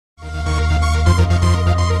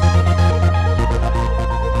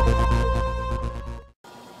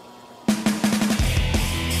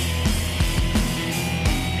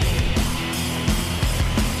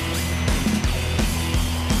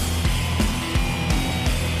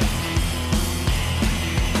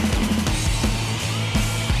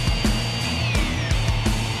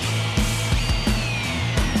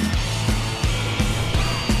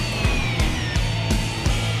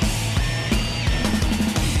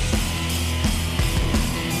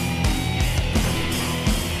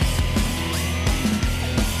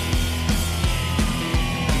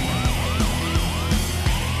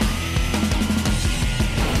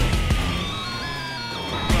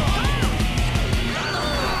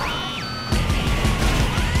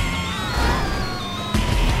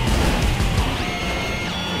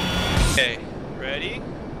Okay, ready?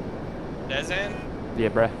 Dezen? Yeah,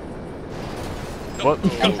 bruh. Go, What? go,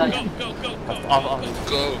 go, go, go, go,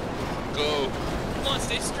 Go. Go. Come on,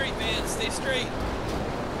 stay straight, man. Stay straight.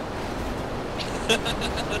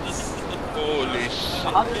 Holy shit.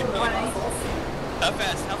 How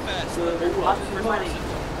fast? How fast?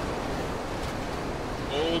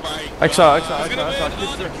 Oh my god. I saw. He's gonna win.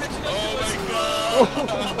 Oh, they're catching up to us.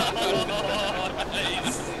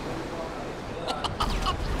 Nice.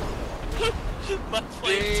 My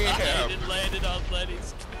plane tied and landed on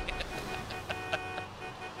Lenny's.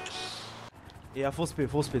 Yeah, full speed,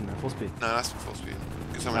 man, full speed. No, that's full speed.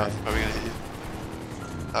 Because someone else is probably gonna hit you.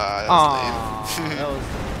 That was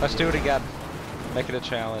lame. Let's do it again. Make it a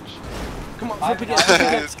challenge. Come on, flip again.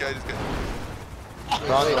 This guy just got...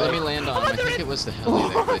 Ronnie, let me land on him. I think it was the heli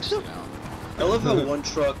that glitched it out. I love how one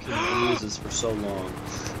truck can lose us for so long.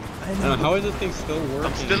 I know. How is this thing still working?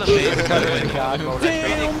 I'm still amazed.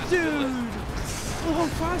 Damn, dude! Oh, how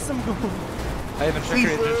fast I'm going. I have a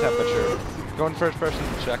trickery engine temperature. Going first person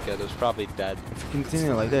to check it is probably dead. If you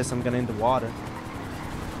continue like this, I'm gonna in the water.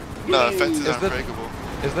 No, the fences Is aren't the- breakable.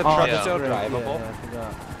 Is the Oh, truck yeah. still Great, drivable? Yeah, I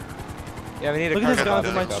forgot. Yeah, we need a Look at this car guy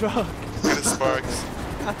in my truck. Look at the sparks.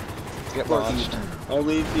 Get launched.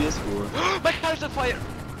 Only PS4. My car's on fire!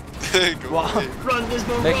 Go away. Run, this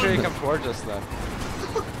no Make sure you come towards us then.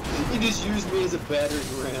 You just used me as a battering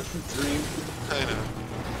ram. Dream. I know.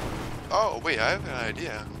 Oh, wait, I have an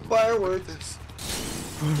idea. Firework. This.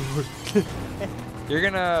 You're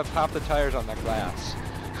gonna pop the tires on that glass.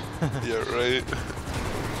 Yeah, right.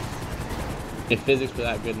 The physics are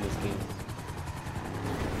that good in this game.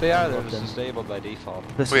 They are, they're just disabled by default.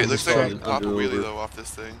 Wait, it looks like you Under can pop a over. wheelie though off this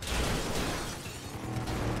thing.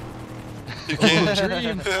 You can't.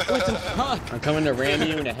 Dream. What the fuck? I'm coming to ram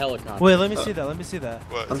you in a helicopter. Wait, let me see that, let me see that.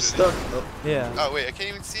 What? I'm stuck. Oh. Yeah. Oh wait, I can't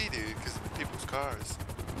even see, dude, because of people's cars.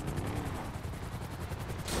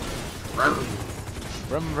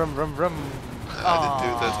 Rum, rum, rum, rum. I didn't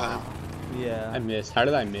do it that time. Yeah. I missed. How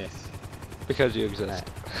did I miss? Because you exist.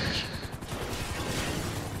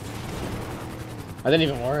 I didn't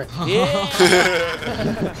even work. Yeah!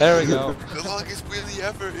 There we go. The longest wheelie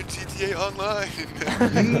ever in GTA Online.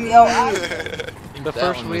 The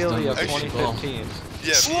first wheelie of Actually, 2015.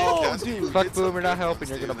 Yeah, dude. Fuck Boom, you're not helping,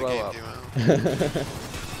 you're gonna blow up.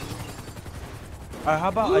 Alright, how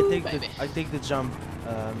about I take the jump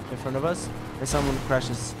in front of us, and someone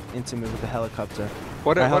crashes into me with the helicopter.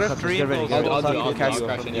 What if helicopter's Dream getting goes ready to fucking go. into you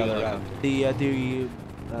from the other end? The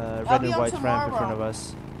red and white ramp in front of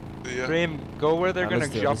us. Yeah. Dream, go where they're gonna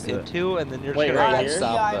Let's do it, jump let's do it. into, and then you're Wait, just right gonna here?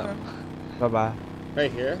 stop them. Bye bye.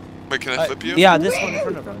 Right here? Wait, can I flip you? Yeah, this one in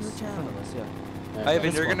front of us. In front of us, yeah.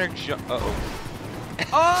 Ivan, you're gonna jump. Uh-oh.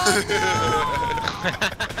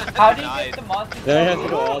 How do you get the monster? Then I have to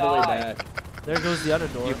go all the way back. There goes the other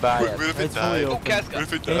door. You buy What it. if it It's fully died? open. What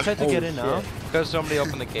if it Can you try died? to get in now? Because somebody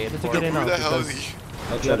opened the gate Try to for get him. in Who now the hell is because he?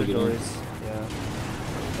 I'll the try to other get door in. is, yeah.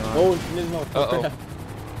 Oh, there's no. Uh-oh.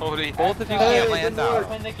 Holy. Both of you Hey, can't the land door. out.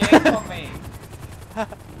 Open the gate for me.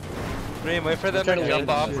 Dream, wait for them trying to to jump land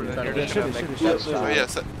off, it. and then Trying you're to just land gonna it. make Shoot it, that shoot it. Oh shot. yeah,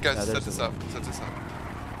 guys, Yeah, set there's this the up. Set this up.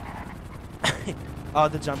 Oh,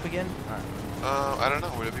 the jump again? Alright. I don't know.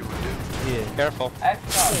 Whatever you want to do. Yeah. Careful.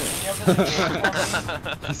 Extra. Open the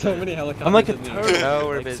gate for me. So many helicopters. I'm like a in there. turtle. No,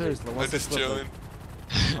 we're Like, busy. seriously, I'm once I just flip, chilling.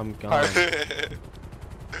 like, I'm gone.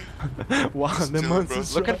 Wow, Just the chilling,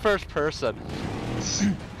 monster's Look truck. at first person.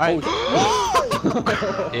 Alright.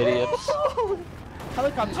 Idiots.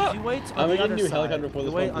 Helicopter, you wait I'm on the gonna other do side. helicopter before You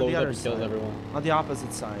this wait one on blows the up other and kills side. everyone. On the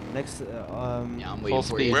opposite side. Next, Yeah, I'm Full waiting for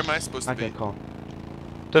speed. you. Where am I supposed to okay, be? cool.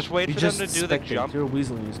 Just wait You for just them to do the spectate. jump. You're a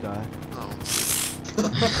weasel news guy. Oh.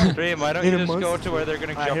 Dream, why don't In you a just go monster- to where they're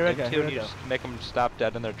gonna Alright, jump here I into go, here and I you go. just make them stop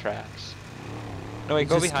dead in their tracks? No, wait, You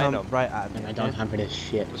go just behind come them. right at me. And I don't have time for this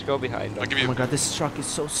shit. Just go behind them. I'll give Oh you my god, this truck is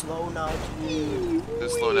so slow now, dude.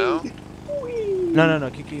 this slow now. No.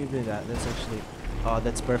 Keep me that. That's actually. Oh,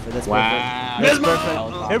 that's perfect. That's Wow. perfect. That's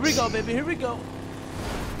perfect. Here we go, baby. Here we go.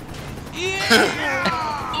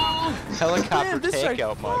 Helicopter Damn, this strike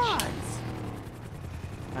takeout much. flies.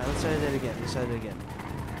 Alright, let's try that again.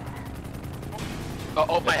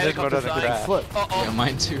 Oh, my Nismo helicopter doesn't flying. crash. Flip. Yeah,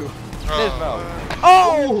 mine too. Nismo.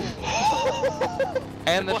 Oh!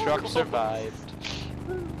 And the truck survived.